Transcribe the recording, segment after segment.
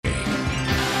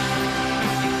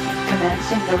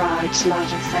Commencing the ride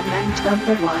slot of segment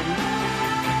number 1.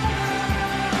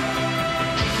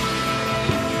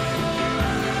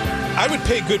 I would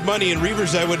pay good money, and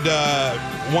Reavers, I would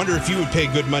wonder if you would pay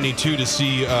good money, too, to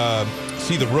see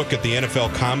the Rook at the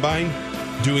NFL Combine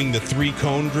doing the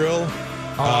 3-cone drill.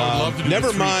 I would love to do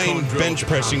never the 3-cone mind drill bench at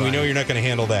the pressing. We Combine. know you're not going to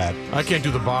handle that. I can't do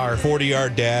the bar.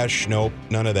 40-yard dash, nope,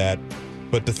 none of that.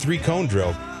 But the 3-cone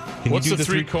drill. Can What's you do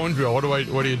the 3-cone drill?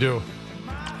 What do you do?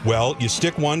 Well, you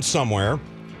stick one somewhere,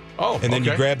 and then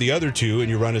you grab the other two, and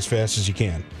you run as fast as you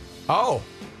can. Oh.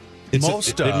 It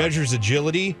measures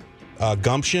agility,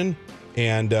 gumption,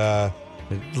 and it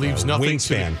leaves nothing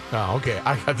wingspan. Oh, okay.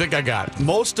 I think I got it.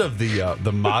 Most of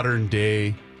the modern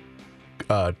day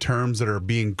terms that are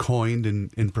being coined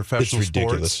in professional It's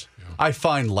ridiculous. sports, I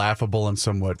find laughable and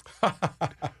somewhat.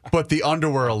 But the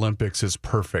Underwear Olympics is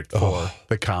perfect for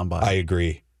the combine. I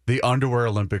agree. The Underwear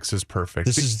Olympics is perfect.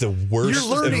 This is the worst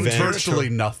You're learning event. virtually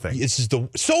nothing. This is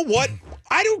so what?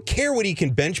 I don't care what he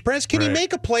can bench press. Can he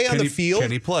make a play on the field?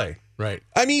 Can he play? Right.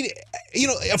 I mean,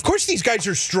 of course these guys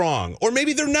are strong, or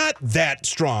maybe they're not that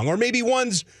strong, or maybe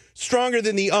one's stronger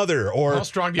than the other. Or how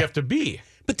strong do you have to be?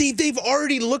 But they've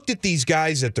already looked at these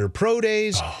guys at their pro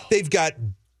days. They've got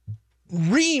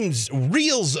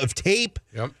reels of tape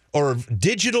or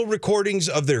digital recordings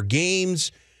of their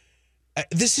games.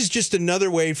 This is just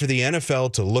another way for the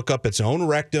NFL to look up its own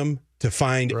rectum to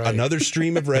find another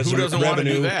stream of Who doesn't want to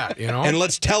revenue. do that, And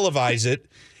let's televise it.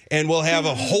 And we'll have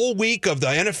a whole week of the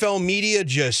NFL media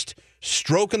just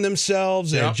stroking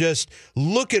themselves and just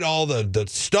look at all the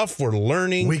stuff we're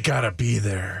learning. We got to be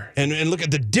there. And look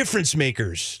at the difference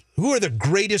makers. Who are the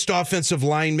greatest offensive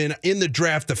linemen in the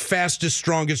draft, the fastest,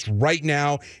 strongest right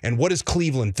now? And what is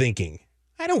Cleveland thinking?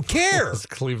 I don't care. It's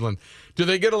Cleveland. Do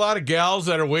they get a lot of gals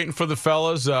that are waiting for the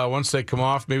fellas once they come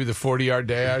off maybe the 40-yard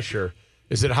dash, or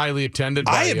is it highly attended?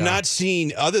 I have not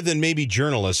seen, other than maybe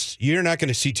journalists, you're not going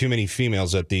to see too many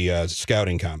females at the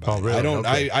scouting combine. Oh, really? I don't.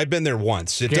 Okay. I've been there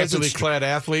once. Scantily clad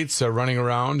athletes running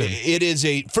around. It is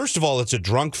first of all, it's a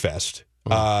drunk fest.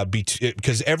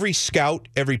 Because every scout,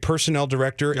 every personnel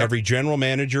director, every general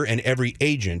manager, and every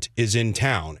agent is in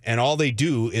town, and all they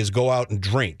do is go out and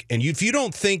drink. And if you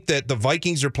don't think that the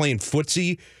Vikings are playing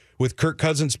footsie with Kirk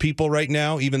Cousins' people right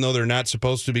now, even though they're not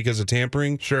supposed to because of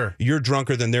tampering, you're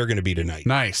drunker than they're going to be tonight.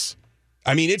 Nice.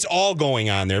 I mean, it's all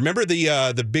going on there. Remember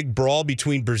the big brawl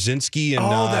between Brzezinski and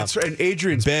that's right. And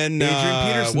Adrian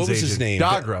Peterson's what was his name?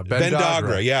 Dogra. Ben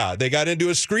Dogra. Yeah, they got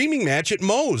into a screaming match at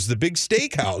Moe's, the big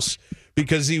steakhouse,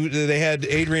 because they had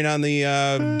Adrian on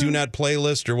the do not play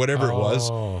list or whatever it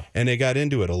was, and they got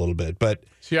into it a little bit. But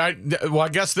see, I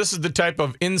guess this is the type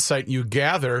of insight you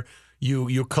gather,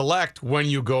 you collect when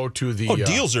you go to the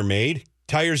deals are made,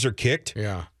 tires are kicked.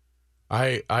 Yeah.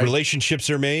 Relationships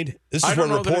are made. This is where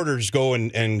reporters go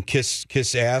and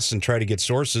kiss ass and try to get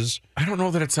sources. I don't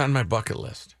know that it's on my bucket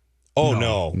list. Oh,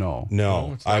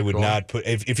 no. I would not put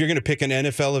if you're going to pick an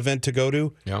NFL event to go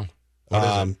to. Yeah.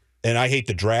 And I hate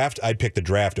the draft. I'd pick the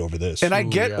draft over this. And I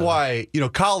get why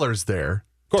Collar's there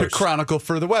to chronicle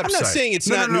for the website. I'm not saying it's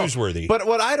not newsworthy. But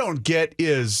what I don't get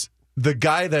is the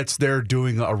guy that's there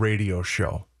doing a radio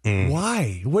show.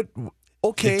 Why? What?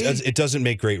 Okay. It doesn't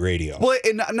make great radio. Well,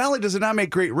 and not only does it not make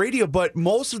great radio, but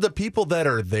most of the people that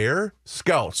are there,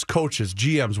 scouts, coaches,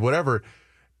 GMs, whatever,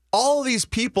 all these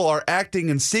people are acting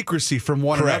in secrecy from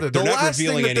one another. They're the not last thing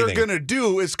revealing that anything. they're going to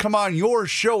do is come on your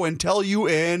show and tell you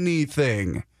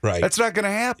anything. Right. That's not going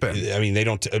to happen. I mean, they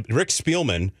don't. Rick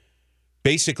Spielman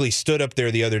basically stood up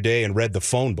there the other day and read the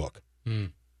phone book.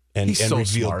 And He's so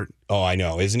revealed, smart. Oh, I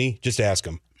know, isn't he? Just ask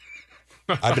him.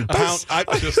 I've been I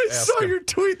saw your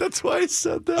tweet. That's why I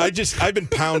said that. I've been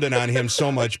pounding on him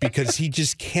so much because he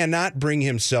just cannot bring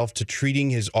himself to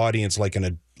treating his audience like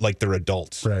they're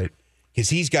adults. Right. Because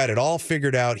he's got it all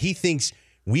figured out. He thinks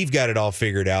we've got it all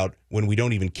figured out when we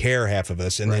don't even care, half of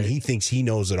us, and then he thinks he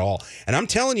knows it all. And I'm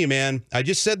telling you, man, I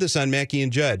just said this on Mackey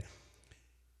and Judd.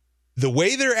 The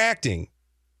way they're acting,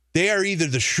 they are either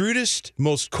the shrewdest,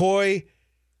 most coy,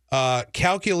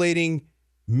 calculating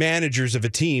managers of a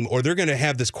team, or they're going to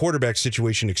have this quarterback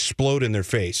situation explode in their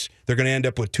face. They're going to end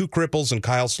up with two cripples and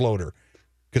Kyle Sloter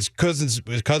because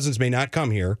Cousins may not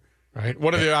come here. Right.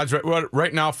 What are the odds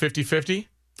right now? 50-50?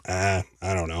 I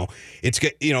don't know. It's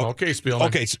okay, Spielman.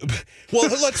 Okay, well,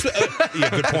 let's.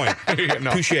 Good point.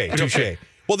 Touche. Okay.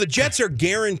 Well, the Jets are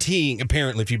guaranteeing,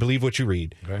 apparently, if you believe what you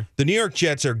read, the New York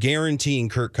Jets are guaranteeing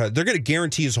Kirk Cousins. They're going to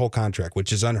guarantee his whole contract,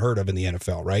 which is unheard of in the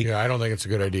NFL, right? Yeah, I don't think it's a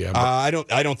good idea. I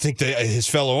don't think that his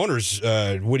fellow owners,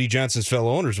 Woody Johnson's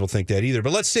fellow owners, will think that either.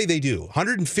 But let's say they do.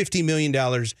 $150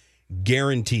 million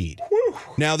guaranteed.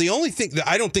 Now, the only thing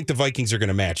I don't think the Vikings are going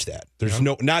to match that. There's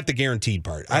not the guaranteed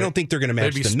part. I don't think they're going to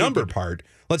match the number part.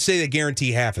 Let's say they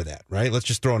guarantee half of that, right? Let's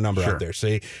just throw a number out there.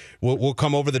 Say we'll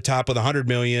come over the top with 100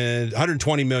 million,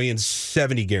 120 million,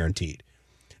 70 guaranteed.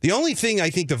 The only thing I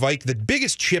think the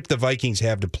biggest chip the Vikings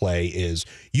have to play is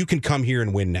you can come here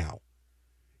and win now.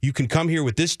 You can come here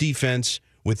with this defense,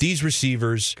 with these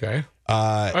receivers. Okay.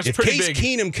 If Case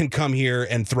Keenum can come here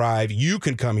and thrive, you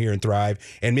can come here and thrive,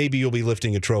 and maybe you'll be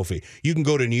lifting a trophy. You can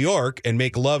go to New York and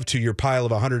make love to your pile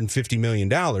of $150 million,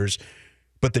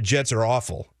 but the Jets are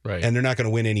awful, and they're not going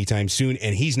to win anytime soon,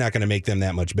 and he's not going to make them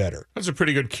that much better. That's a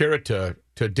pretty good carrot to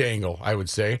dangle, I would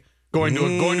say. Going to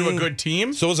a good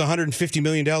team. So is $150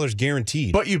 million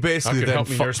guaranteed. But you basically then help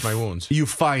me nurse my wounds. You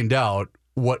find out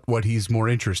what he's more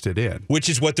interested in, which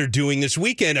is what they're doing this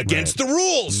weekend against the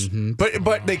rules. Mm-hmm.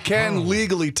 But they can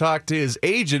legally talk to his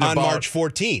agent on March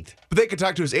 14th. But they can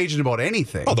talk to his agent about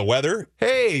anything. Oh, the weather.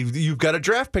 Hey, you've got a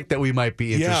draft pick that we might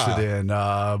be interested in.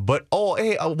 But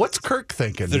what's Kirk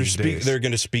thinking? They're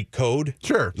going to speak code.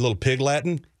 Sure, a little pig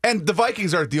Latin. And the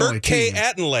Vikings aren't the only team.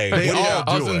 Attenley. They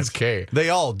all do it. K. They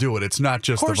all do it. It's not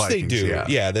just the Vikings. Of course they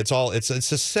do. Yeah, that's all. It's a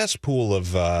cesspool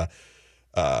of.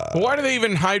 Why do they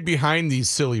even hide behind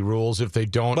these silly rules if they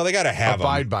don't? Well, they got to have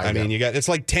abide by them. I mean, it's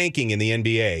like tanking in the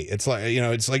NBA. It's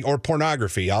like or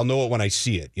pornography. I'll know it when I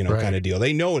see it. Kind of deal.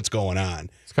 They know what's going on.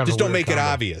 Just don't make it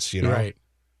obvious. Right.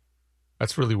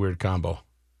 That's a really weird combo.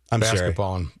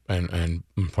 Basketball and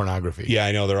pornography. Yeah,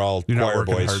 I know they're all choir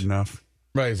boys. Hard enough.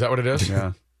 Right? Is that what it is?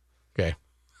 Yeah. Okay.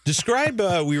 Describe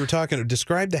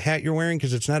the hat you're wearing,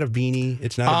 because it's not a beanie,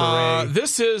 it's not a beret.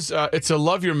 This is it's a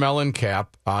Love Your Melon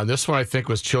cap. This one I think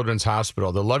was Children's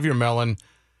Hospital. The Love Your Melon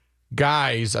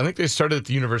guys, I think they started at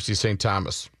the University of St.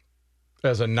 Thomas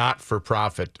as a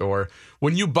not-for-profit. Or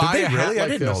when you buy a hat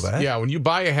like this, yeah, when you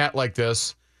buy a hat like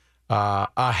this,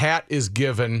 a hat is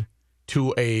given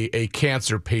to a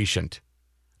cancer patient.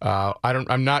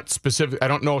 I'm not specific. I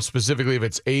don't know specifically if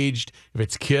it's aged, if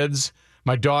it's kids.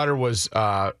 My daughter was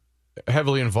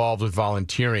heavily involved with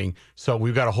volunteering, so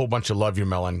we've got a whole bunch of Love Your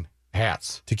Melon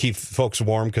hats to keep folks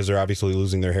warm because they're obviously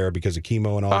losing their hair because of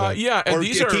chemo and all that. Yeah, and or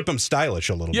these keep them stylish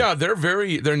a little bit. Yeah,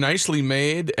 they're nicely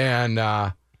made, and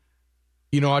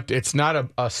it's not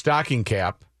a stocking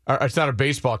cap. Or it's not a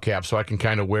baseball cap, so I can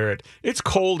kind of wear it. It's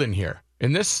cold in here.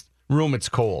 In this room, it's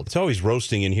cold. It's always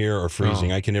roasting in here or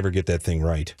freezing. I can never get that thing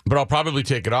right. But I'll probably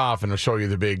take it off, and I'll show you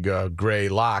the big gray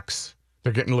locks.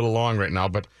 They're getting a little long right now,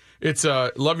 but it's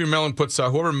Love Your Melon puts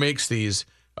whoever makes these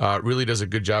really does a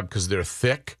good job because they're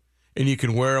thick, and you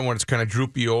can wear them when it's kind of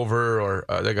droopy over, or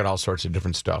they got all sorts of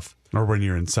different stuff. Or when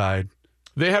you're inside.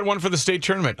 They had one for the state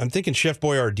tournament. I'm thinking Chef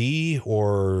Boyardee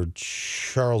or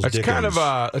Charles Dickens. It's kind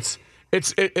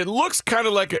of it looks kind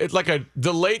of like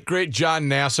the late great John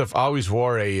Nassif always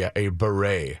wore a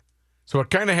beret. So it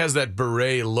kind of has that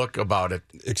beret look about it,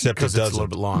 except because it's a little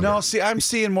bit longer. No, see, I'm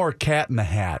seeing more Cat in the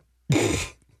Hat.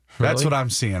 That's what I'm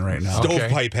seeing right now.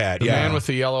 Stovepipe hat. The man with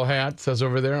the yellow hat says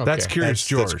over there. Okay. That's Curious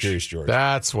George. That's Curious George.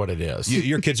 That's what it is.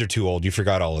 Your kids are too old. You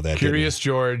forgot all of that. Curious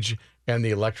George and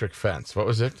the Electric Fence. What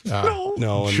was it?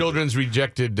 No. Children's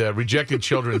rejected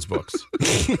children's books.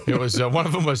 It was one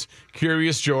of them was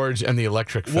Curious George and the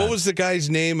Electric Fence. What was the guy's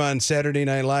name on Saturday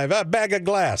Night Live? A bag of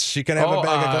glass. You can have a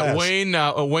bag of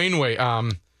glass. Wainwright.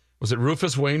 Was it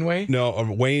Rufus Wainwright?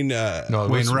 No, Wayne. No,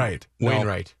 Wainwright.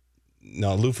 Wainwright.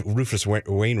 No, Rufus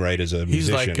Wainwright is a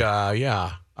musician. He's like,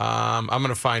 I'm going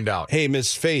to find out. Hey,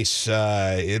 Miss Face,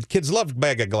 kids love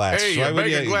bag of glass. Hey, a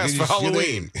bag of glass for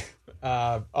Halloween.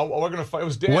 We're going to find. It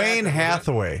was Dan Wayne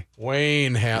Hathaway.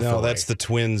 Wayne Hathaway. No, that's the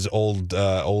Twins' old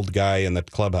guy in the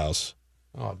clubhouse.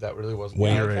 Oh, that really wasn't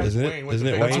Wayne, isn't it? Isn't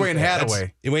it? That's Wayne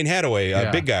Hathaway. Wayne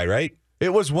Hathaway, big guy, right?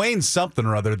 It was Wayne something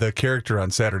or other, the character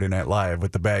on Saturday Night Live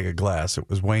with the bag of glass. It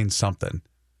was Wayne something.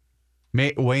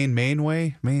 Wayne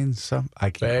Mainway?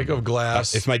 Bag of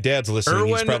glass. If my dad's listening,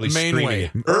 he's probably screaming.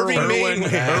 Erwin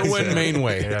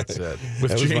Mainway. That's it. That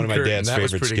was one of my dad's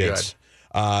favorite skits.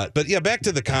 But yeah, back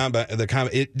to the combat.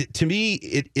 To me,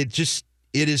 it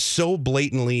is so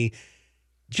blatantly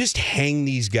just hang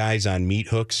these guys on meat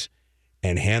hooks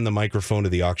and hand the microphone to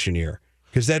the auctioneer,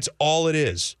 because that's all it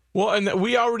is. Well, and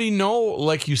we already know,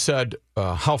 like you said,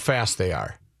 how fast they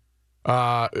are.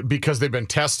 Because they've been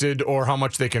tested, or how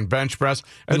much they can bench press.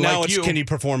 And but now can you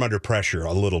perform under pressure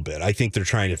a little bit? I think they're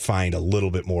trying to find a little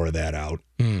bit more of that out.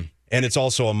 And it's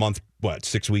also a month,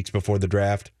 6 weeks before the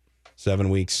draft?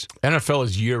 7 weeks? NFL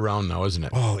is year-round now, isn't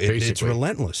it? Oh, it's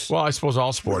relentless. Well, I suppose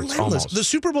all sports, relentless. Almost. The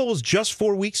Super Bowl was just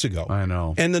 4 weeks ago. I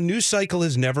know. And the news cycle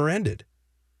has never ended.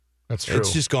 That's true.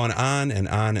 It's just gone on and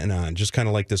on and on, just kind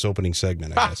of like this opening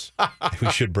segment, I guess.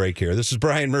 We should break here. This is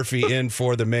Brian Murphy in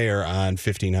for the mayor on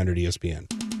 1500 ESPN.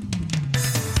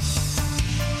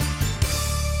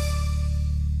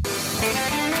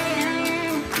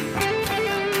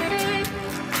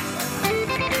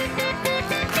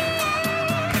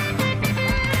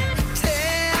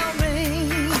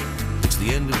 It's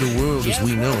the end of the world as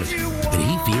we know it, but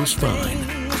he feels fine.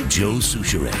 Joe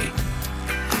Souchere.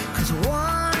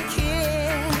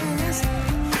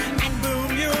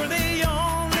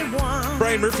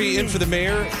 Brian Murphy in for the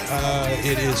mayor.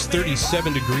 It is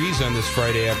 37 degrees on this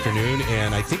Friday afternoon,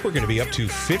 and I think we're going to be up to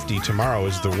 50 tomorrow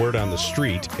is the word on the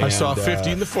street. I saw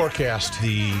 50 in the forecast.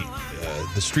 The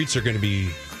streets are going to be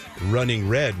running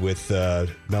red with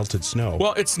melted snow.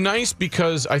 Well, it's nice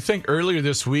because I think earlier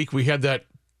this week we had that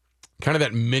kind of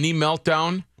that mini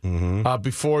meltdown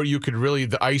before you could really,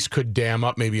 the ice could dam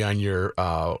up maybe on your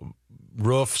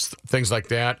roofs, things like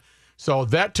that. So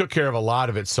that took care of a lot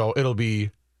of it. So it'll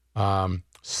be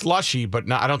slushy, but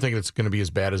not, I don't think it's going to be as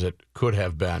bad as it could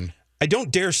have been. I don't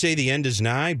dare say the end is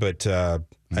nigh, but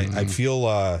I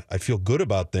feel good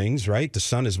about things. Right, the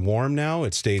sun is warm now.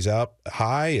 It stays up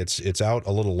high. It's out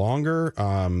a little longer.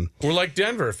 We're like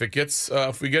Denver. If it gets,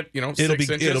 if we get 6 inches,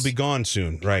 it'll be gone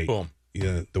soon. Right. Boom.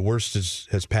 Yeah, the worst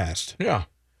has passed. Yeah.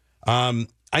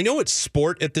 I know it's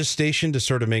sport at this station to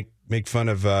sort of make fun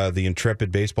of the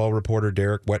intrepid baseball reporter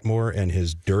Derek Wetmore and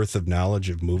his dearth of knowledge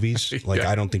of movies. Like,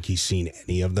 I don't think he's seen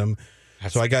any of them.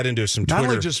 So I got into some Twitter. Not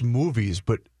only just movies,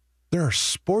 but there are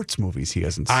sports movies he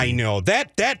hasn't seen. I know.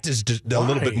 That is a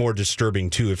little bit more disturbing,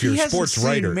 too. If you're a sports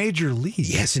writer. Seen Major League.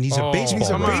 Yes, and he's a baseball He's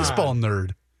a nerd. baseball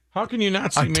nerd. How can you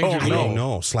not see Major League? I don't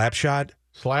know. Slapshot?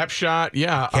 Slapshot,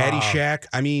 yeah. Caddyshack.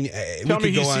 I mean, tell we me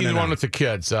could go he's on seen and the on. one with the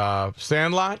kids.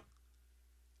 Sandlot?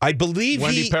 I believe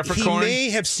Wendy he Peppercorn? may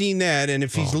have seen that, and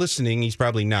if he's listening, he's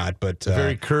probably not. But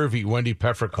Very curvy Wendy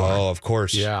Peppercorn. Oh, of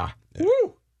course. Yeah.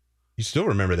 Woo! You still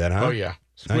remember that, huh? Oh, yeah.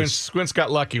 Nice. Squints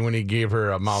got lucky when he gave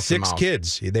her a mouth to mouth. 6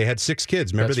 kids. They had 6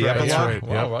 kids. Remember That's the right. epilogue? That's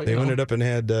right. Well, They ended up and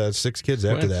had 6 kids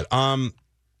after Squints. that.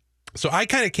 So I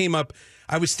kind of came up.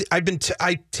 I've been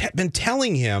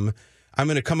telling him I'm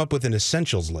going to come up with an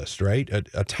essentials list, right?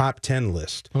 A top 10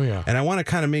 list. Oh, yeah. And I want to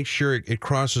kind of make sure it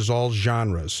crosses all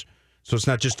genres. So it's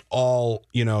not just all,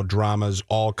 dramas,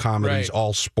 all comedies, Right.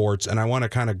 all sports. And I want to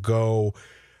kind of go,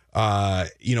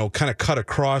 kind of cut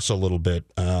across a little bit.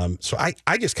 So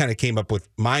I just kind of came up with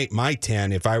my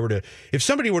 10. If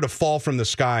somebody were to fall from the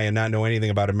sky and not know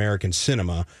anything about American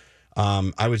cinema,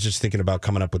 I was just thinking about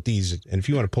coming up with these. And if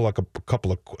you want to pull up a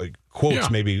couple of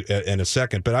quotes maybe in a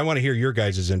second, but I want to hear your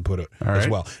guys' input as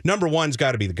well. Number 1's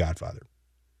got to be The Godfather.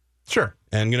 Sure.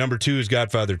 And number 2 is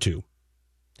Godfather 2.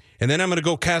 And then I'm going to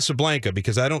go Casablanca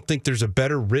because I don't think there's a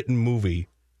better written movie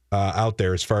out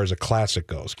there as far as a classic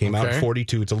goes. Came out in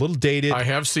 42. It's a little dated. I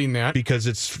have seen that. Because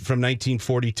it's from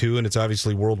 1942 and it's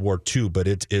obviously World War II, but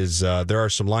it is there are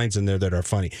some lines in there that are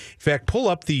funny. In fact, pull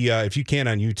up the, if you can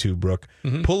on YouTube, Brooke,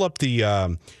 pull up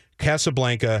the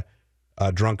Casablanca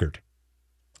drunkard.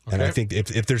 Okay. And I think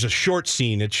if there's a short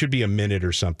scene, it should be a minute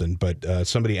or something, but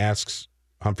somebody asks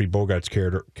Humphrey Bogart's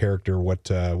character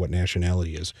what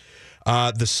nationality is.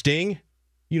 The Sting,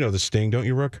 you know The Sting, don't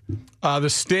you, Rook? The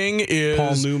Sting is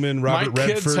Paul Newman, Robert my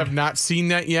Redford. kids have not seen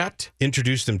that yet.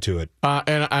 Introduce them to it.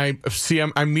 And I'm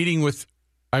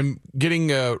getting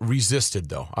resisted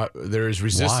though. There is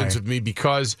resistance with me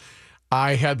because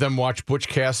I had them watch Butch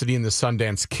Cassidy and the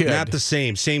Sundance Kid. Not the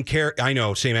same character. I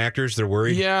know, same actors. They're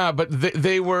worried. Yeah, but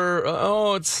they were.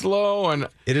 It's slow and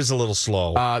it is a little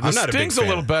slow. The I'm not Sting's a big fan. a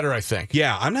little better, I think.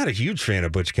 Yeah, I'm not a huge fan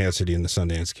of Butch Cassidy and the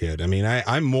Sundance Kid. I mean,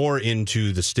 I'm more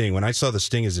into The Sting. When I saw The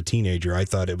Sting as a teenager, I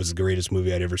thought it was the greatest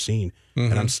movie I'd ever seen,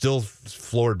 and I'm still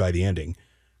floored by the ending.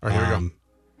 All right, here we go.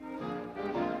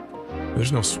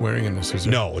 There's no swearing in this, is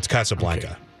there? No, it's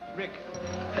Casablanca. Rick,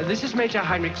 this is Major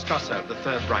Heinrich Strasser of the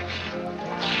Third Reich.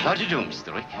 How do you do,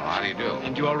 Mr. Rick? How do you do?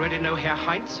 And you already know Herr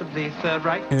Heinz of the Third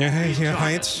Reich? Yeah,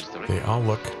 Heinz. Mr. Rick. They all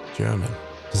look German.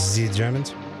 The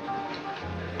Germans.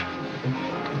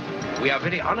 We are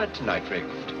very honored tonight, Rick.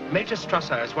 Major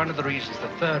Strasser is one of the reasons the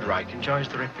Third Reich enjoys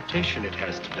the reputation it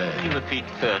has today. You repeat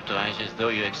Third Reich as though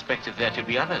you expected there to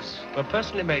be others. Well,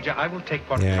 personally, Major, I will take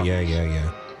what Yeah.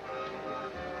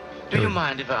 Do you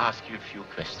mind if I ask you a few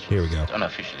questions? Here we go.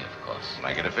 Unofficially, of course.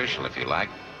 Make it official if you like.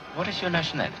 What is your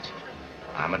nationality?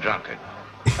 I'm a drunkard.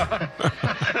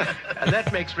 And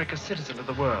that makes Rick a citizen of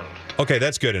the world. Okay,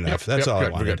 that's good enough. That's all I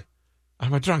good, we're wanted. good.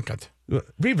 I'm a drunkard.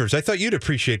 Reavers, I thought you'd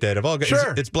appreciate that. Of all guys,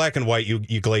 Sure. it's black and white.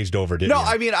 You glazed over, didn't No, you?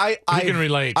 I mean, I can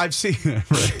relate. I've seen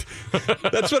right.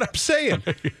 That's what I'm saying.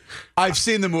 I've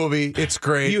seen the movie. It's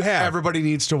great. You have. Everybody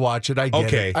needs to watch it. I get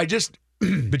Okay. it.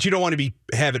 But you don't want to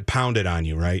have it pounded on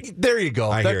you, right? There you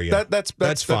go. I hear you.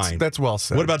 That's fine. That's well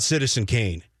said. What about Citizen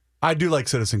Kane? I do like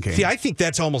Citizen Kane. See, I think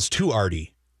that's almost too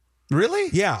arty. Really?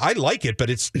 Yeah, I like it, but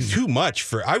it's too much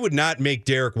for. I would not make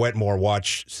Derek Wetmore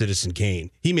watch Citizen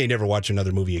Kane. He may never watch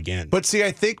another movie again. But see,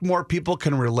 I think more people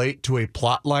can relate to a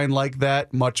plot line like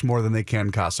that much more than they can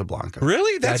Casablanca.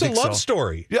 Really? That's a love so.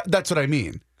 story. Yeah, that's what I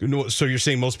mean. So you're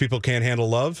saying most people can't handle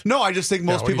love? No, I just think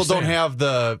most people don't have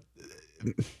the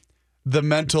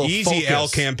mental Easy, focus. Al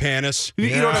Campanis.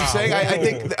 You know what I'm saying?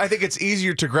 I think it's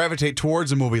easier to gravitate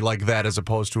towards a movie like that as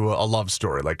opposed to a love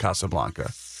story like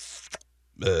Casablanca.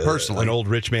 Personally, an old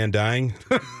rich man dying.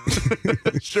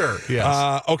 Sure.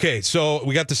 Yes. Okay, so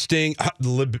we got The Sting,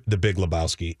 the Big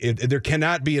Lebowski. There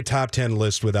cannot be a top 10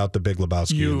 list without the Big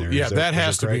Lebowski in there. Yeah, that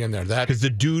has to be in there. Because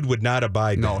the dude would not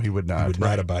abide. No, that. he would not. He would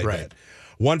not abide that.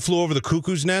 One Flew Over the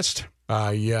Cuckoo's Nest.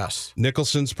 Yes.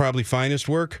 Nicholson's probably finest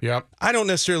work. Yep. I don't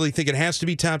necessarily think it has to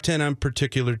be top 10. I'm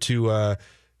particular to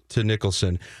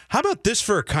Nicholson. How about this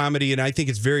for a comedy? And I think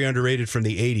it's very underrated from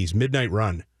the 80s. Midnight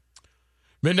Run.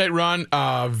 Midnight Run,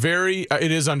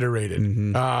 it is underrated.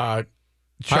 Mm-hmm.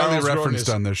 Highly referenced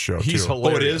on this show, He's too.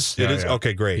 hilarious. Oh, it is? It is? Yeah.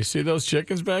 Okay, great. You see those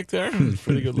chickens back there?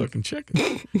 Pretty good looking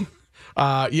chickens.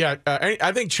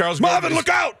 I think Charles Grodin Marvin, look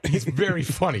out! He's very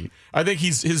funny. I think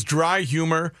his dry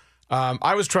humor.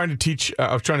 I was trying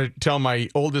to tell my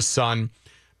oldest son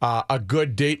a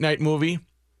good date night movie.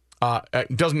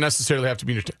 It doesn't necessarily have to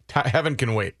be Heaven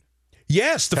Can Wait.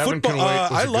 Yes, the Heaven football. Can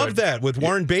Wait I love that with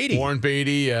Warren Beatty. Warren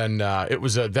Beatty, and that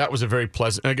was a very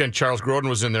pleasant. And again, Charles Grodin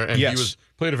was in there, and he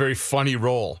played a very funny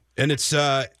role. And it's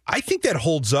I think that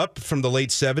holds up from the late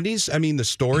 70s. I mean, the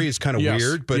story is kind of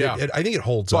weird, but I think it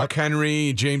holds Buck up.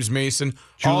 Henry, James Mason,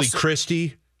 Julie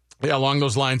Christie. Yeah, along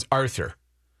those lines, Arthur.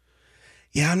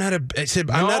 Yeah, I'm not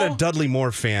a Dudley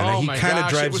Moore fan. Oh he my kind of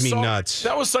gosh, drives me nuts.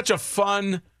 That was such a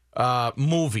fun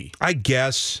movie. I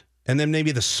guess. And then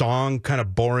maybe the song kind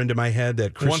of bore into my head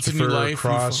that Christopher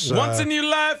Cross. Once in your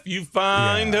life, you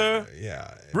find her.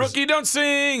 Yeah. Rookie, don't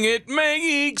sing. It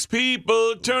makes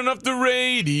people turn off the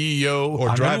radio.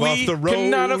 Or drive off the road.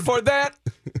 Cannot afford that.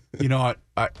 You know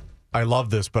what? I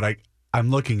love this, but I'm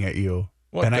looking at you.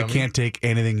 What, and dummy? I can't take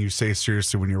anything you say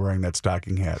seriously when you're wearing that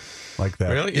stocking hat like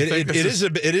that. Really?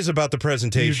 It is about the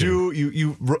presentation.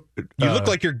 You look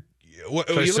like you're. You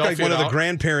look like one of the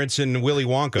grandparents in Willy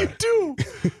Wonka. You do.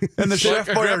 And the Chef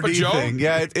like Boyardee thing.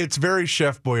 Yeah, it's very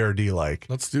Chef Boyardee like.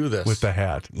 Let's do this. With the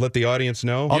hat. Let the audience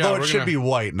know. Although it should be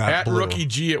white, not at blue. Rookie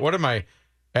G. What am I?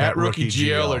 At Rookie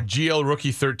GL or GL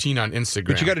Rookie 13 on Instagram.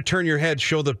 But you got to turn your head,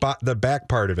 show the back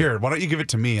part of it. Here, why don't you give it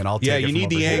to me and I'll take it. Yeah, you need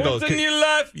the angle. Once in your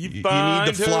life, you need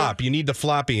the flop. You need the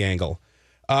floppy angle.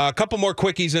 A couple more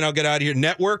quickies and I'll get out of here.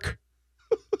 Network,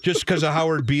 just because of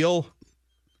Howard Beale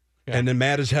and the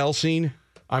Mad as Hell scene.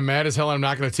 I'm mad as hell. I'm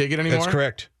not going to take it anymore. That's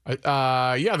correct.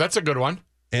 Yeah, that's a good one.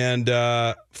 And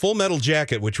Full Metal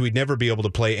Jacket, which we'd never be able to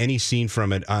play any scene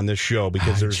from it on this show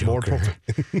because there's more.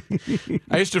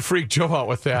 I used to freak Joe out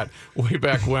with that way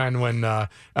back when that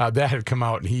had come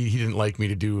out, and he didn't like me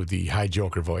to do the High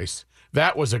Joker voice.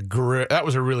 That was a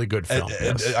really good film.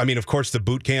 Yes. I mean, of course, the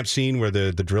boot camp scene where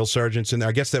the drill sergeant's in there.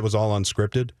 I guess that was all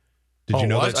unscripted. Did you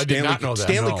know that? I did not know that.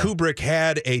 Stanley Kubrick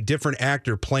had a different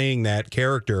actor playing that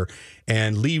character,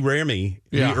 and Lee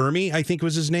Ermey, I think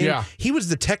was his name. Yeah. He was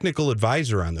the technical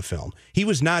advisor on the film. He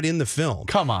was not in the film.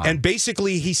 Come on. And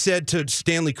basically, he said to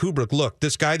Stanley Kubrick, "Look,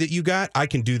 this guy that you got, I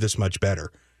can do this much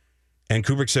better." And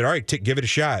Kubrick said, "All right, give it a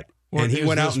shot." And he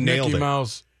went out and nailed Mickey it.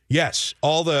 Mouse? Yes,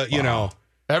 all the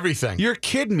everything. You're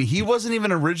kidding me. He wasn't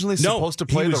even originally supposed to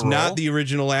play the role? He was not the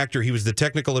original actor. He was the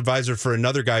technical advisor for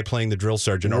another guy playing the drill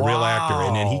sergeant, a real actor.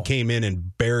 And then he came in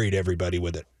and buried everybody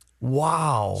with it.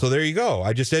 Wow. So there you go.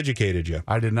 I just educated you.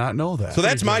 I did not know that. So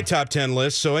that's my top 10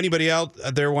 list. So anybody out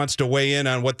there wants to weigh in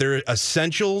on what their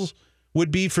essentials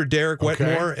would be for Derek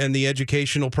Wetmore and the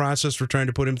educational process we're trying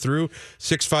to put him through,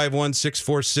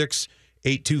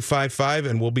 651-646-8255.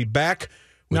 And we'll be back.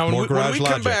 Now, when we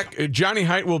come back, Johnny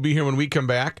Height will be here when we come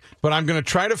back, but I'm going to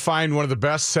try to find one of the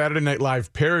best Saturday Night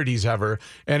Live parodies ever,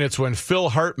 and it's when Phil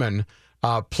Hartman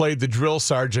played the drill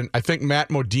sergeant. I think Matt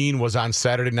Modine was on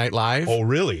Saturday Night Live. Oh,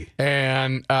 really?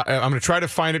 And I'm going to try to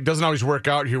find it. Doesn't always work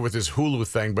out here with this Hulu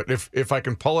thing, but if I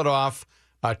can pull it off,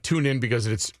 tune in because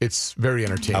it's very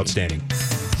entertaining. Outstanding.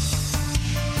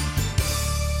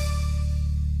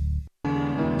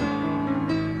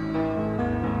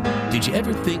 Did you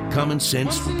ever think common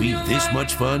sense would be this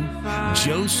much fun?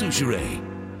 Joe Soucheray.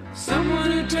 Someone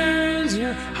who turns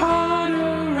your heart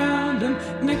around, and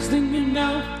next thing you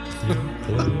know, you're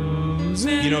close.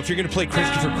 if you're going to play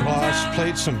Christopher Cross,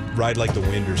 play some Ride Like the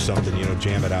Wind or something,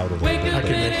 jam it out a little bit. I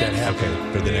can make that happen.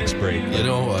 Okay, for the next break.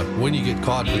 When you get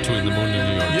caught between the moon and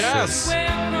New York Yes. City.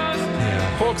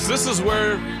 Yeah. Folks, this is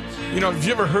where, have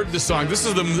you ever heard this song? This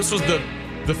was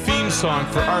the theme song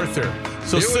for Arthur.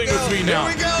 So Here we sing go. with me now.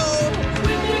 Here we go.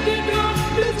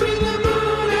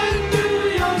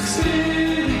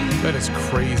 That is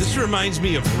crazy. This reminds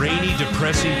me of rainy,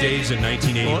 depressing days in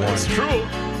 1981. Well, that's true.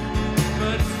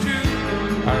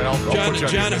 All right, I'll put you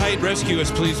on John your- Haidt, rescue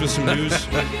us, please, with some news.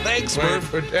 Thanks, Wait,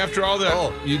 Murph. but after all that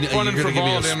you're fun and gonna give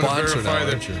me a frivolity, I'm going to sponsor verify now,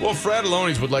 that. aren't you? Well,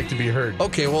 Frattallone's would like to be heard.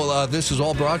 Okay, well, this is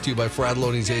all brought to you by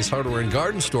Frattallone's Ace Hardware and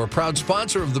Garden Store, proud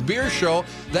sponsor of the beer show.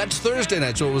 That's Thursday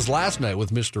night, so it was last night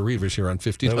with Mr. Reavers here on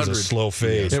 1500. That was a slow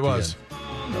fade. It was.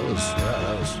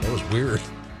 That was weird.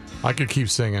 I could keep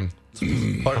singing.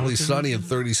 Partly sunny and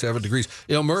 37 degrees.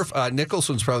 Murph,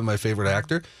 Nicholson's probably my favorite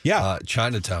actor. Yeah.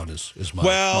 Chinatown is my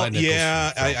Well, my Nicholson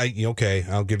yeah, film. okay,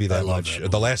 I'll give you that love much. that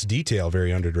The Last Detail,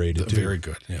 very underrated, too. Very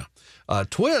good, yeah.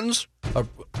 Twins are...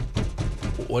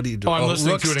 What are you doing? Oh, I'm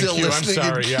listening Rook's to it in still queue. I'm listening in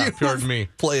sorry. Yeah, queue. pardon me.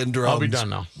 Playing drums. I'll be done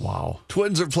now. Wow.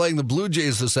 Twins are playing the Blue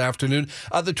Jays this afternoon.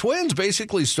 The Twins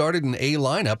basically started an A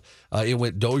lineup. It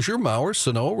went Dozier, Mauer,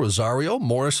 Sano, Rosario,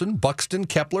 Morrison, Buxton,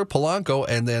 Kepler, Polanco,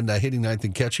 and then hitting ninth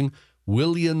and catching,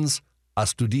 Williams,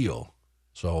 Astudillo.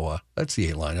 So that's the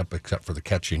A lineup, except for the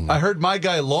catching. I heard my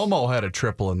guy Lomo had a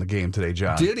triple in the game today,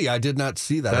 John. Did he? I did not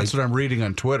see that. That's what I'm reading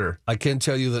on Twitter. I can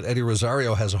tell you that Eddie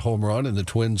Rosario has a home run, and the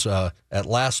Twins, at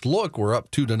last look, were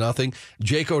up 2-0.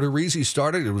 Jake Odorizzi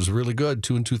started. It was really good.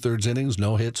 2 2/3 innings,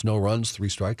 no hits, no runs, 3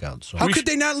 strikeouts. So. How could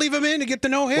they not leave him in to get the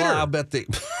no-hitter? Well, I'll bet they.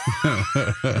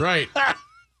 Right.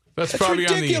 That's probably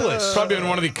ridiculous. probably on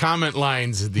one of the comment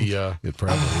lines. It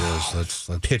probably is. That's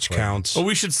Pitch right. counts. Oh,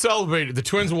 we should celebrate it. The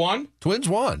Twins won? Twins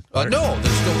won. No,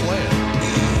 they're still playing.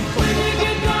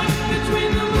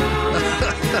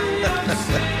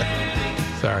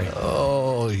 Sorry.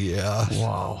 Oh, yeah.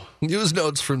 Wow. News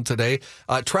notes from today.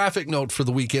 Traffic note for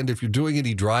the weekend. If you're doing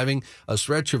any driving, a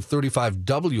stretch of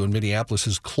 35W in Minneapolis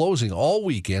is closing all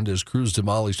weekend as crews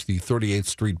demolished the 38th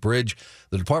Street Bridge.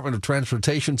 The Department of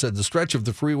Transportation said the stretch of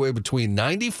the freeway between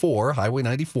Highway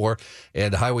 94,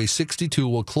 and Highway 62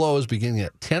 will close beginning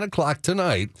at 10 o'clock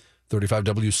tonight.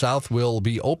 35W South will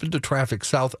be open to traffic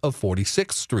south of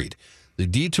 46th Street. The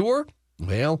detour?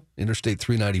 Well, Interstate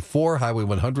 394, Highway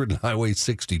 100, and Highway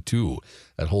 62.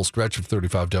 That whole stretch of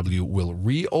 35W will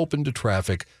reopen to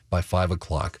traffic by 5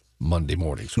 o'clock Monday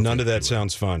morning. So None of that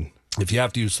sounds fun. if you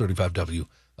have to use 35W,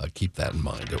 keep that in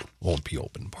mind. It won't be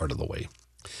open part of the way.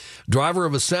 Driver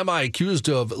of a semi accused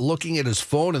of looking at his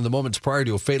phone in the moments prior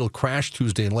to a fatal crash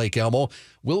Tuesday in Lake Elmo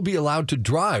will be allowed to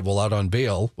drive while out on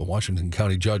bail. A Washington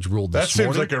County judge ruled That this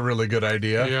morning. seems like a really good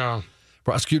idea. Yeah.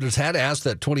 Prosecutors had asked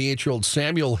that 28-year-old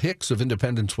Samuel Hicks of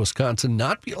Independence, Wisconsin,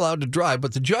 not be allowed to drive,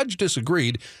 but the judge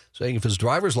disagreed, saying if his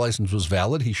driver's license was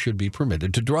valid, he should be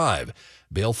permitted to drive.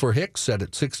 Bail for Hicks set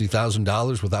at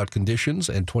 $60,000 without conditions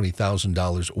and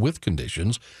 $20,000 with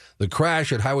conditions. The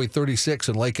crash at Highway 36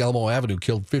 and Lake Elmo Avenue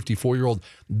killed 54-year-old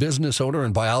business owner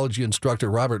and biology instructor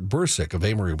Robert Bursick of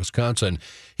Amory, Wisconsin.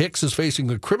 Hicks is facing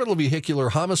a criminal vehicular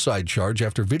homicide charge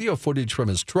after video footage from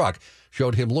his truck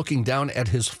showed him looking down at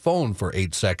his phone for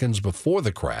 8 seconds before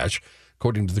the crash.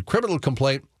 According to the criminal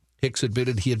complaint, Hicks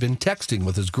admitted he had been texting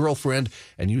with his girlfriend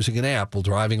and using an app while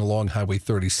driving along Highway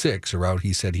 36, a route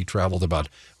he said he traveled about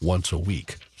once a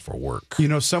week for work. You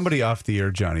know, somebody off the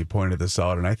air, Johnny, pointed this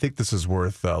out, and I think this is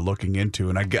worth looking into.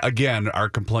 And again, our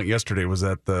complaint yesterday was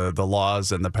that the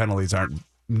laws and the penalties aren't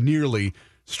nearly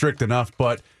strict enough.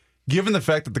 But given the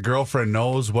fact that the girlfriend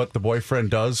knows what the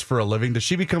boyfriend does for a living, does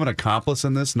she become an accomplice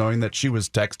in this, knowing that she was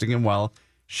texting him while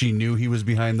she knew he was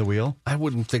behind the wheel? I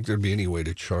wouldn't think there'd be any way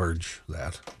to charge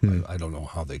that. I don't know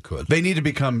how they could. They need to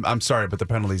become, I'm sorry, but the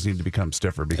penalties need to become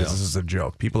stiffer because this is a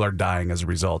joke. People are dying as a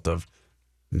result of,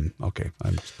 okay,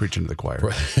 I'm preaching to the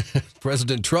choir.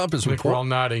 President Trump is I think we're all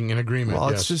nodding in agreement.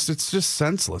 Well, yes. it's just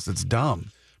senseless. It's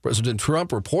dumb. President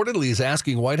Trump reportedly is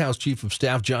asking White House Chief of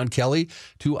Staff John Kelly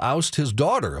to oust his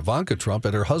daughter, Ivanka Trump,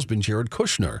 and her husband, Jared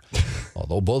Kushner.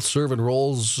 Although both serve in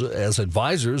roles as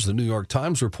advisors, the New York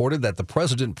Times reported that the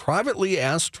president privately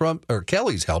asked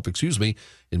Kelly's help, in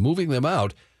moving them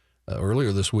out.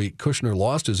 Earlier this week, Kushner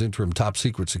lost his interim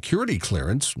top-secret security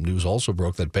clearance. News also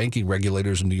broke that banking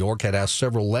regulators in New York had asked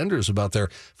several lenders about their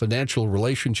financial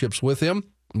relationships with him.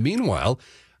 Meanwhile,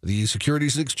 the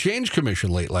Securities and Exchange Commission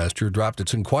late last year dropped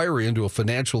its inquiry into a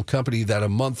financial company that a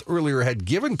month earlier had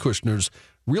given Kushner's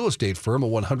real estate firm a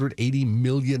 $180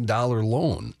 million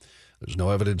loan. There's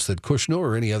no evidence that Kushner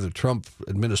or any other Trump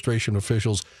administration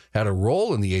officials had a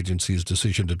role in the agency's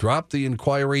decision to drop the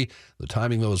inquiry. The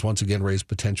timing, though, has once again raised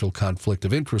potential conflict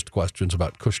of interest questions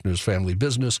about Kushner's family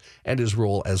business and his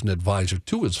role as an advisor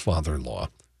to his father-in-law,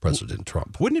 President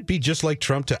Trump. Wouldn't it be just like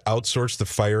Trump to outsource the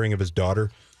firing of his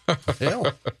daughter?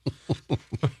 Yeah.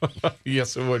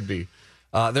 Yes, it would be.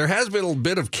 There has been a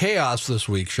bit of chaos this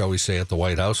week, shall we say, at the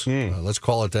White House. Let's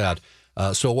call it that.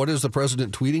 So what is the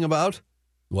president tweeting about?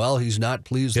 Well, he's not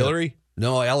pleased. Hillary?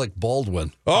 No, Alec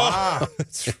Baldwin. Oh,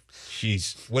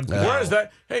 jeez. Where is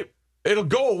that? Hey, it'll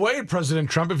go away, President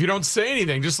Trump, if you don't say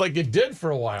anything, just like it did for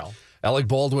a while. Alec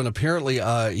Baldwin, apparently,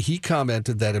 he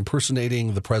commented that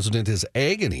impersonating the president is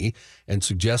agony and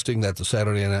suggesting that the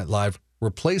Saturday Night Live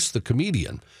replace the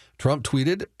comedian. Trump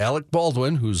tweeted, Alec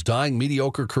Baldwin, whose dying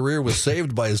mediocre career was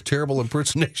saved by his terrible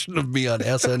impersonation of me on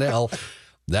SNL,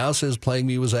 now says playing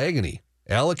me was agony.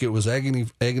 Alec, it was agony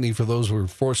for those who were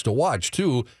forced to watch,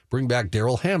 too. Bring back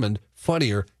Daryl Hammond,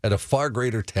 funnier and a far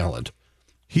greater talent.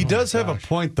 He does have a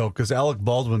point, though, because Alec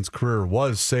Baldwin's career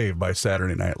was saved by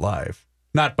Saturday Night Live.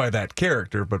 Not by that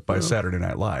character, but by Saturday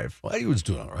Night Live. Well, he was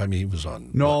doing all right. I mean, he was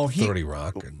on 30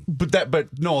 Rock. And... But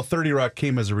 30 Rock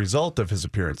came as a result of his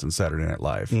appearance in Saturday Night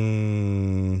Live.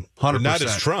 100%. Not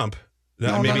as Trump.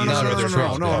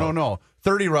 No.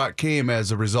 30 Rock came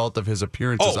as a result of his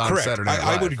appearances on correct. Saturday Night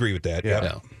Live. I would agree with that.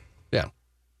 Yeah.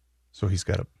 So he's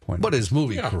got a point. But his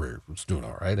movie career was doing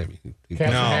all right. I mean, Cat in the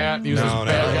Hat. He was a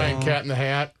bad guy in Cat in the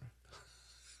Hat.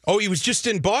 Oh, he was just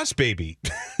in Boss Baby,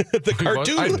 the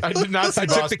cartoon. I did not see I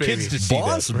Boss took the Baby. kids to see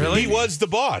Boss that. Baby? He was the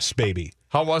Boss Baby.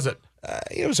 How was it?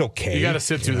 It was okay. You got to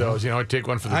sit through those. Take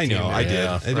one for the team. I know. I did.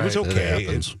 Yeah, It was right. okay. It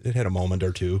happens. It had a moment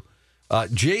or two.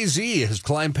 Jay-Z has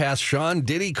climbed past Sean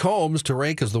Diddy Combs to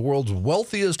rank as the world's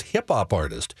wealthiest hip-hop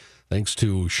artist, thanks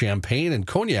to champagne and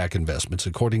cognac investments,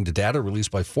 according to data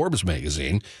released by Forbes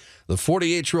magazine. The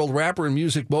 48-year-old rapper and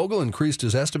music mogul increased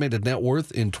his estimated net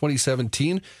worth in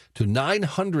 2017 to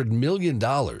 $900 million.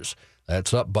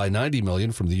 That's up by $90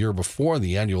 million from the year before in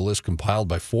the annual list compiled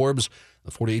by Forbes.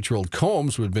 The 48-year-old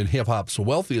Combs, who had been hip-hop's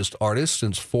wealthiest artist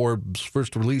since Forbes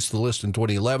first released the list in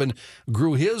 2011,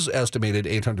 grew his estimated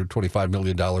 $825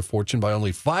 million fortune by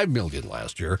only $5 million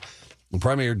last year. The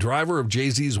primary driver of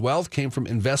Jay-Z's wealth came from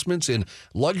investments in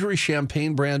luxury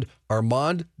champagne brand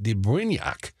Armand de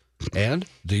Brignac and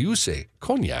Deuse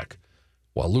Cognac.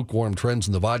 While lukewarm trends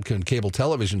in the vodka and cable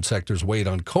television sectors weighed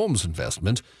on Combs'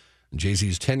 investment,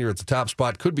 Jay-Z's tenure at the top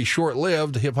spot could be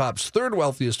short-lived. Hip-hop's third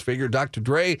wealthiest figure, Dr.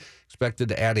 Dre, expected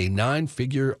to add a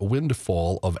 9-figure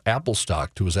windfall of Apple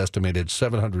stock to his estimated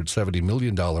 $770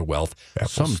 million wealth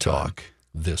sometime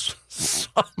this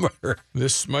summer.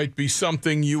 This might be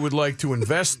something you would like to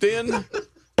invest in.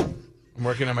 I'm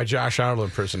working on my Josh Arnold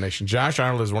impersonation. Josh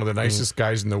Arnold is one of the nicest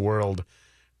guys in the world,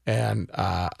 and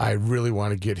I really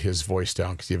want to get his voice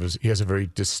down because he has a very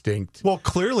distinct. Well,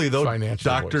 clearly, though, financial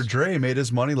Dr. voice. Dre made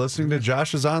his money listening to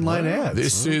Josh's online ads.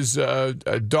 This is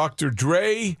Dr.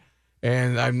 Dre,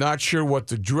 and I'm not sure what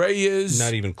the Dre is.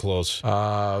 Not even close.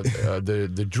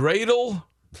 The dreidel.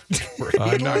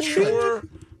 I'm not sure.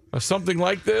 Something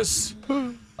like this.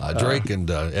 Drake and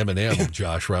Eminem,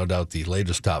 Josh, round out the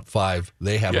latest top 5.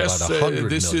 They have about $100 million.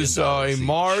 This is a each.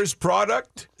 Mars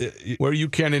product where you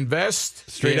can invest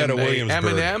Straight out of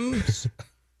Williamsburg. M&M's.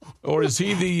 Or is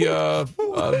he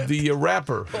the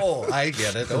rapper? Oh, I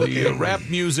get it. The rap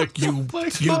music, you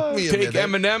take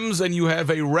M&M's and you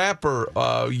have a wrapper,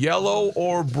 yellow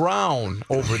or brown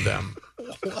over them,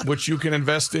 which you can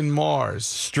invest in Mars.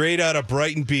 Straight out of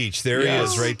Brighton Beach. There he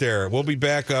is, right there. We'll be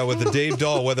back with the Dave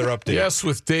Dahl weather update. Yes,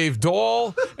 with Dave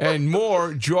Dahl and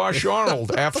more Josh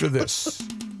Arnold after this.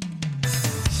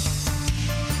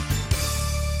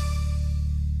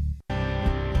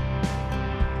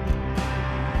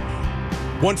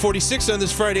 $1:46 on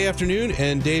this Friday afternoon,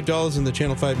 and Dave Dahl is in the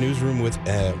Channel 5 newsroom with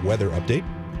a weather update.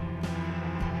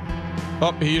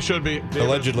 Oh, he should be. David,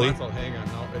 Allegedly. Hang on.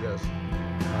 No, it is.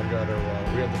 I've got to.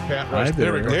 We have the cat right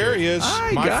there. We go. There he is.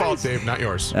 Hi, My guys. fault, Dave, not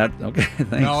yours. Okay,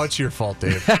 thanks. No, it's your fault,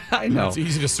 Dave. I know. It's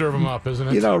easy to serve him up, isn't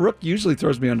it? Rook usually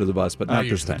throws me under the bus, but I not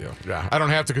this usually time. do. Yeah, I don't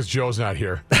have to because Joe's not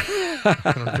here. I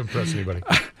don't have to impress anybody.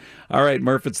 All right,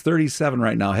 Murph, it's 37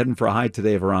 right now, heading for a high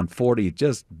today of around 40.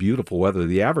 Just beautiful weather.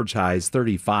 The average high is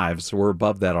 35, so we're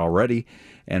above that already,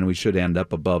 and we should end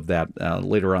up above that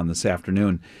later on this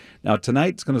afternoon. Now,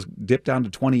 tonight it's going to dip down to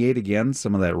 28 again,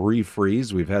 some of that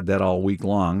refreeze. We've had that all week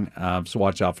long, so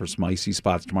watch out for some icy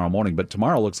spots tomorrow morning. But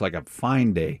tomorrow looks like a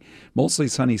fine day. Mostly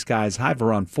sunny skies, high of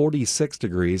around 46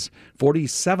 degrees,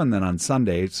 47 then on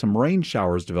Sunday. Some rain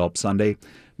showers develop Sunday,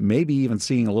 maybe even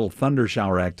seeing a little thunder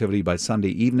shower activity by Sunday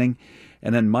evening.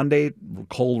 And then Monday,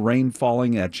 cold rain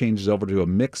falling. That changes over to a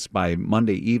mix by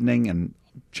Monday evening and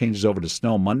changes over to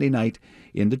snow Monday night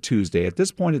into Tuesday. At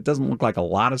this point, it doesn't look like a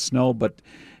lot of snow, but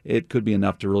it could be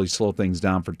enough to really slow things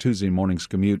down for Tuesday morning's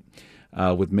commute.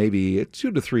 With maybe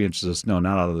 2 to 3 inches of snow,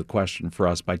 not out of the question for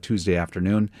us by Tuesday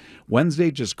afternoon.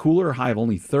 Wednesday, just cooler, high of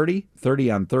only 30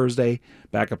 on Thursday,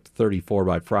 back up to 34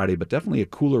 by Friday, but definitely a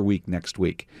cooler week next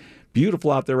week. Beautiful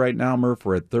out there right now, Murph.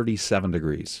 We're at 37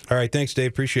 degrees. All right, thanks,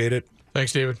 Dave. Appreciate it.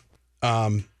 Thanks, David.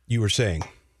 You were saying?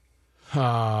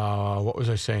 What was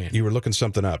I saying? You were looking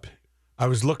something up. I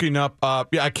was looking up.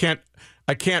 Yeah, I can't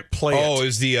play it. Oh, it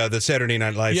was the Saturday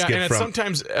Night Live skit and from...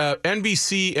 sometimes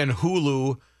NBC and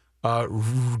Hulu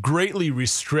greatly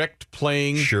restrict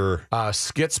playing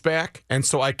skits back, and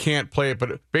so I can't play it.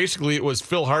 But basically, it was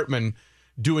Phil Hartman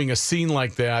doing a scene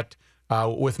like that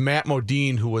with Matt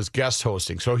Modine, who was guest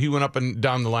hosting. So he went up and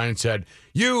down the line and said,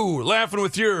 "You laughing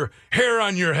with your hair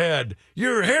on your head,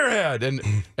 your hairhead,"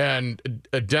 and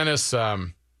Dennis,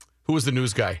 who was the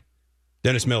news guy,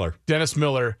 Dennis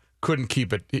Miller couldn't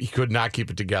keep it. He could not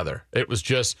keep it together. It was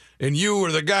just, and you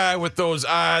were the guy with those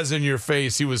eyes in your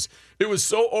face. It was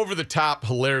so over the top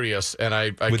hilarious, and I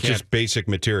with can't. Just basic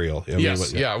material. I mean, it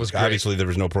was great. Obviously, there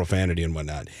was no profanity and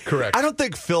whatnot. Correct. I don't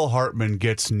think Phil Hartman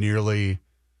gets nearly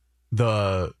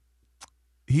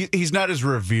he's not as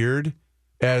revered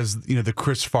as the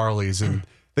Chris Farleys and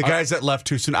the guys that left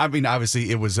too soon. I mean, obviously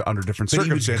it was under different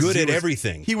circumstances. He was good at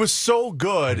everything. He was so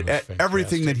good at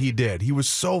everything that he did. He was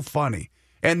so funny,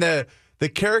 and the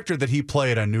character that he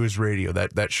played on News Radio,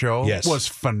 that show, was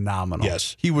phenomenal.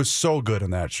 Yes, he was so good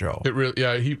in that show. It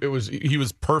really, he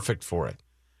was perfect for it,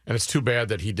 and it's too bad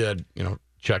that he did,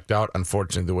 checked out.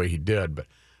 Unfortunately, the way he did, but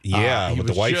with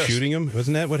the wife shooting him,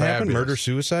 wasn't that what happened? Murder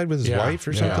suicide with his wife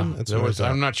or something? Yeah.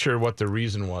 I'm not sure what the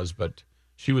reason was, but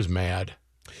she was mad.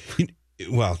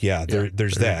 Well,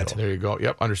 there's that. There you go.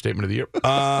 Yep, understatement of the year.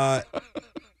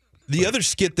 The other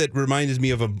skit that reminded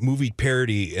me of a movie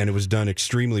parody, and it was done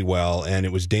extremely well, and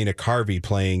it was Dana Carvey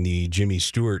playing the Jimmy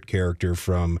Stewart character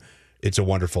from It's a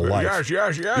Wonderful Life.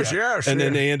 Yes. And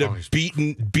then they end up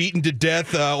beaten to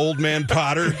death Old Man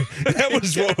Potter. That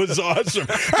was what was awesome.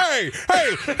 Hey,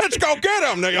 let's go get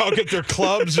them. They all get their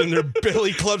clubs and their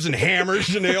billy clubs and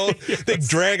hammers, and they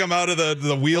drag him out of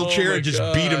the wheelchair and just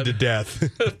beat him to death.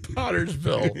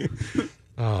 Pottersville.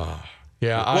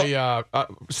 Yeah,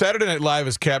 Saturday Night Live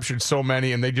has captured so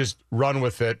many, and they just run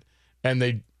with it. And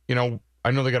they, I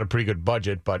know they got a pretty good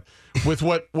budget, but with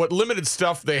what limited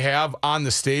stuff they have on the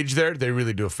stage there, they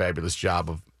really do a fabulous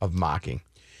job of mocking.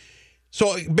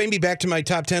 So maybe back to my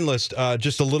top 10 list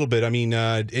just a little bit. I mean,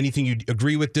 anything you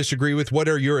agree with, disagree with? What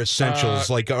are your essentials,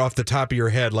 like off the top of your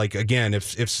head? Like, again,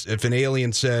 if an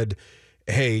alien said,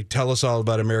 hey, tell us all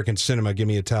about American cinema, give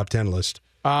me a top 10 list.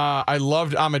 I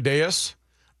loved Amadeus.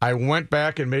 I went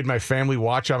back and made my family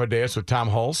watch Amadeus with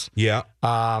Tom Hulse. Yeah.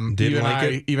 Didn't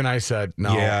like it? Even I said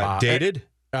no. Yeah. Dated?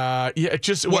 It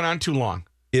just went on too long.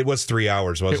 It was 3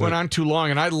 hours, wasn't it? It went on too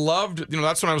long, and I loved,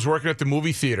 that's when I was working at the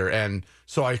movie theater, and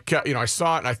so I kept, I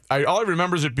saw it, and I all I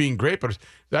remember is it being great, but it's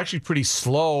actually pretty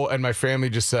slow, and my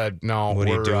family just said, no, what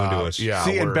are you doing to us? Yeah.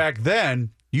 See, and back then,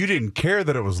 you didn't care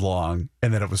that it was long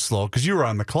and that it was slow because you were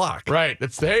on the clock. Right.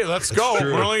 Hey, let's go.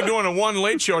 True. We're only doing a one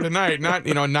late show tonight, not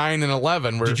 9 and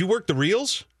 11. Did you work the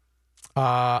reels?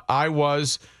 I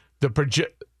was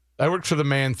I worked for the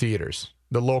Mann Theaters,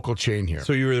 the local chain here.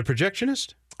 So you were the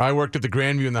projectionist? I worked at the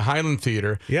Grandview and the Highland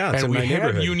Theater. Yeah, it's and in we my had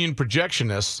neighborhood. union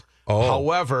projectionists. Oh.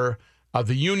 However,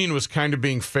 the union was kind of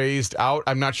being phased out.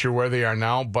 I'm not sure where they are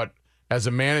now, but as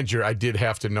a manager, I did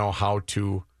have to know how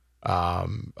to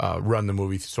run the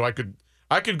movie. So I could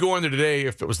go in there today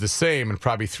if it was the same and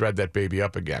probably thread that baby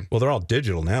up again. Well, they're all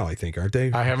digital now, I think, aren't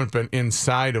they? I haven't been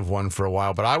inside of one for a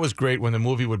while, but I was great when the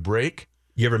movie would break.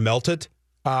 You ever melt it?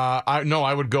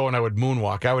 I would go and I would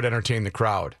moonwalk. I would entertain the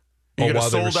crowd. You get a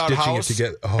sold-out house,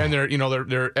 and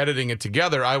they're editing it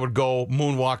together. I would go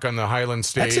moonwalk on the Highland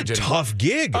stage. That's a tough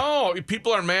gig. Oh,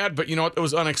 people are mad, but you know what? It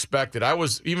was unexpected. I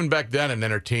was, even back then, an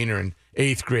entertainer in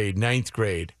 8th grade, 9th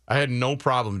grade. I had no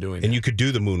problem doing that. And you could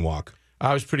do the moonwalk.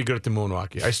 I was pretty good at the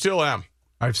moonwalk. I still am.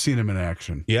 I've seen him in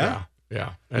action. Yeah?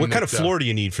 Yeah. What kind of floor do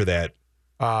you need for that?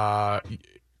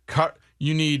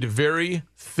 You need very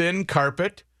thin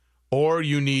carpet, or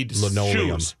you need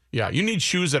linoleum. Shoes. Yeah, you need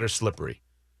shoes that are slippery.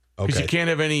 Because Okay. you can't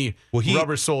have any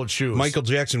rubber-soled shoes. Michael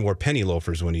Jackson wore penny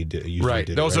loafers when he usually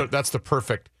did it, right? That's the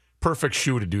perfect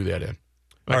shoe to do that in.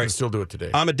 I can still do it today.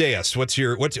 Amadeus, what's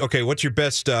your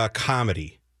best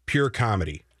comedy? Pure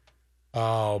comedy.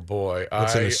 Oh boy,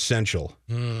 What's an essential?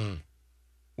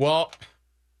 Well,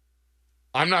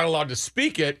 I'm not allowed to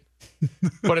speak it,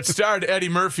 but it starred Eddie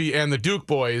Murphy and the Duke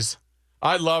Boys.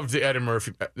 I loved the Eddie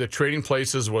Murphy. The Trading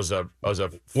Places was a fun.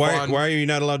 Why are you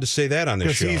not allowed to say that on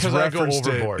this show? Because I go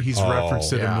overboard. He's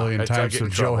referenced it a million times, so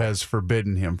Joe has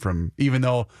forbidden him from, even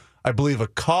though I believe a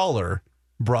caller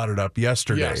brought it up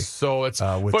yesterday. Yes, so it's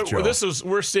with but Joe.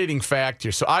 we're stating fact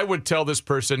here. So I would tell this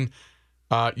person,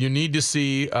 you need to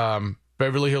see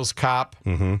Beverly Hills Cop,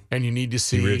 and you need to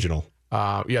see the original.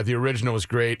 The original was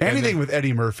great. Anything with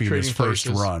Eddie Murphy in his first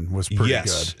run was pretty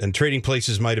good. And Trading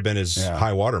Places might have been his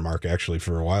high water mark, actually,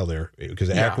 for a while there. Because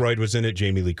Aykroyd was in it,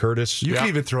 Jamie Lee Curtis. You can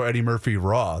even throw Eddie Murphy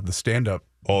Raw, the stand-up.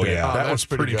 Oh, yeah. That was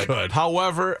pretty good.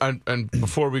 However, and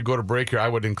before we go to break here, I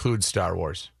would include Star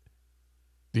Wars.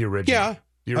 The original. Yeah.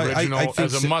 The original I think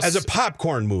as a must. as a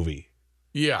popcorn movie.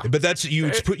 Yeah. But that's you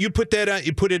put that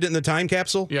you put it in the time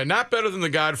capsule? Yeah, not better than The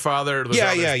Godfather.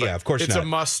 Yeah, of course it's not. a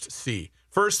must-see.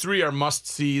 First three are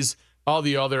must-sees. All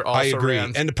the other also I agree.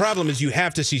 ran. And the problem is you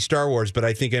have to see Star Wars, but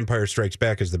I think Empire Strikes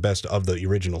Back is the best of the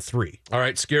original three. All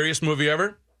right, scariest movie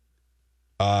ever?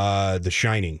 The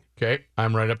Shining. Okay,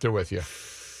 I'm right up there with you.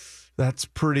 That's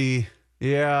pretty,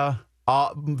 the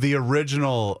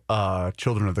original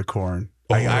Children of the Corn.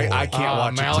 I can't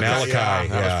watch it. Malachi. That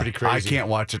was pretty crazy. I can't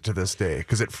watch it to this day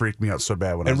because it freaked me out so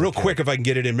bad when I was real quick, if I can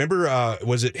get it in, remember,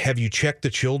 was it Have You Checked the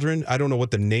Children? I don't know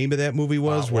what the name of that movie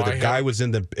was, where the guy was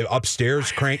in the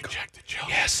upstairs crank.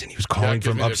 Yes, and he was calling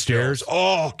from upstairs.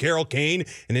 Oh, Carol Kane.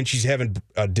 And then she's having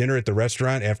dinner at the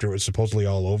restaurant after it was supposedly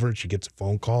all over, and she gets a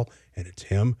phone call, and it's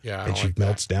him. Yeah, and she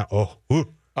melts down. Oh,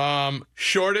 ooh.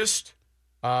 Shortest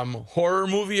horror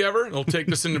movie ever. We'll take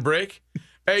this in the break.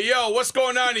 Hey, yo, what's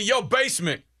going on in your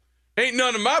basement? Ain't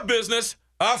none of my business.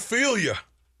 I feel you.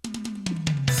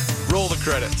 Roll the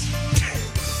credits.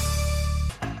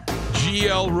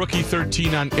 GL Rookie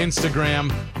 13 on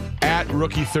Instagram, at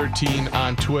Rookie 13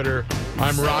 on Twitter.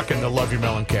 I'm rocking the Love Your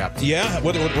Melon cap. Yeah?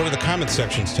 What are the comment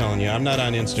sections telling you? I'm not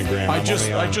on Instagram.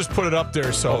 I just put it up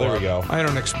there, so there we go. I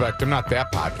don't expect. I'm not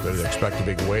that popular to expect a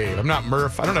big wave. I'm not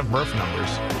Murph. I don't have Murph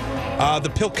numbers. The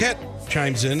Pilquette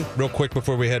chimes in real quick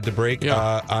before we head to break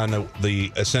on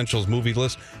the Essentials movie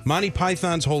list. Monty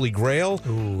Python's Holy Grail.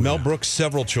 Mel Brooks,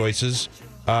 several choices.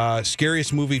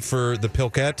 Scariest movie for the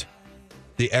Pilquette,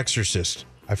 The Exorcist.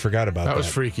 I forgot about that. That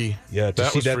was freaky. Yeah, to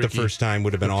see that the first time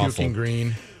would have been awful. Puking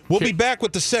green. We'll be back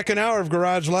with the second hour of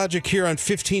Garage Logic here on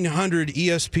 1500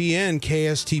 ESPN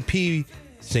KSTP,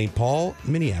 St. Paul,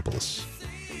 Minneapolis.